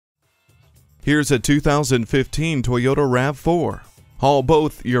Here's a 2015 Toyota RAV4. Haul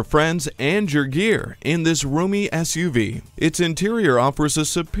both your friends and your gear in this roomy SUV. Its interior offers a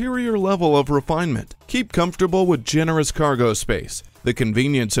superior level of refinement. Keep comfortable with generous cargo space, the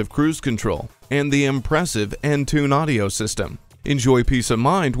convenience of cruise control, and the impressive N-Tune audio system. Enjoy peace of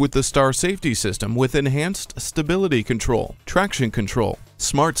mind with the Star Safety System with enhanced stability control, traction control,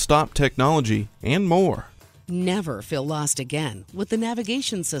 smart stop technology, and more. Never feel lost again with the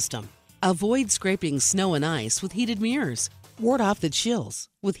navigation system. Avoid scraping snow and ice with heated mirrors. Ward off the chills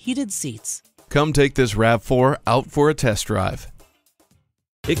with heated seats. Come take this RAV4 out for a test drive.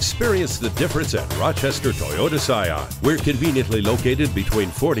 Experience the difference at Rochester Toyota Scion. We're conveniently located between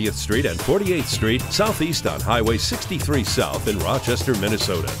 40th Street and 48th Street, southeast on Highway 63 South in Rochester,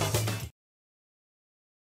 Minnesota.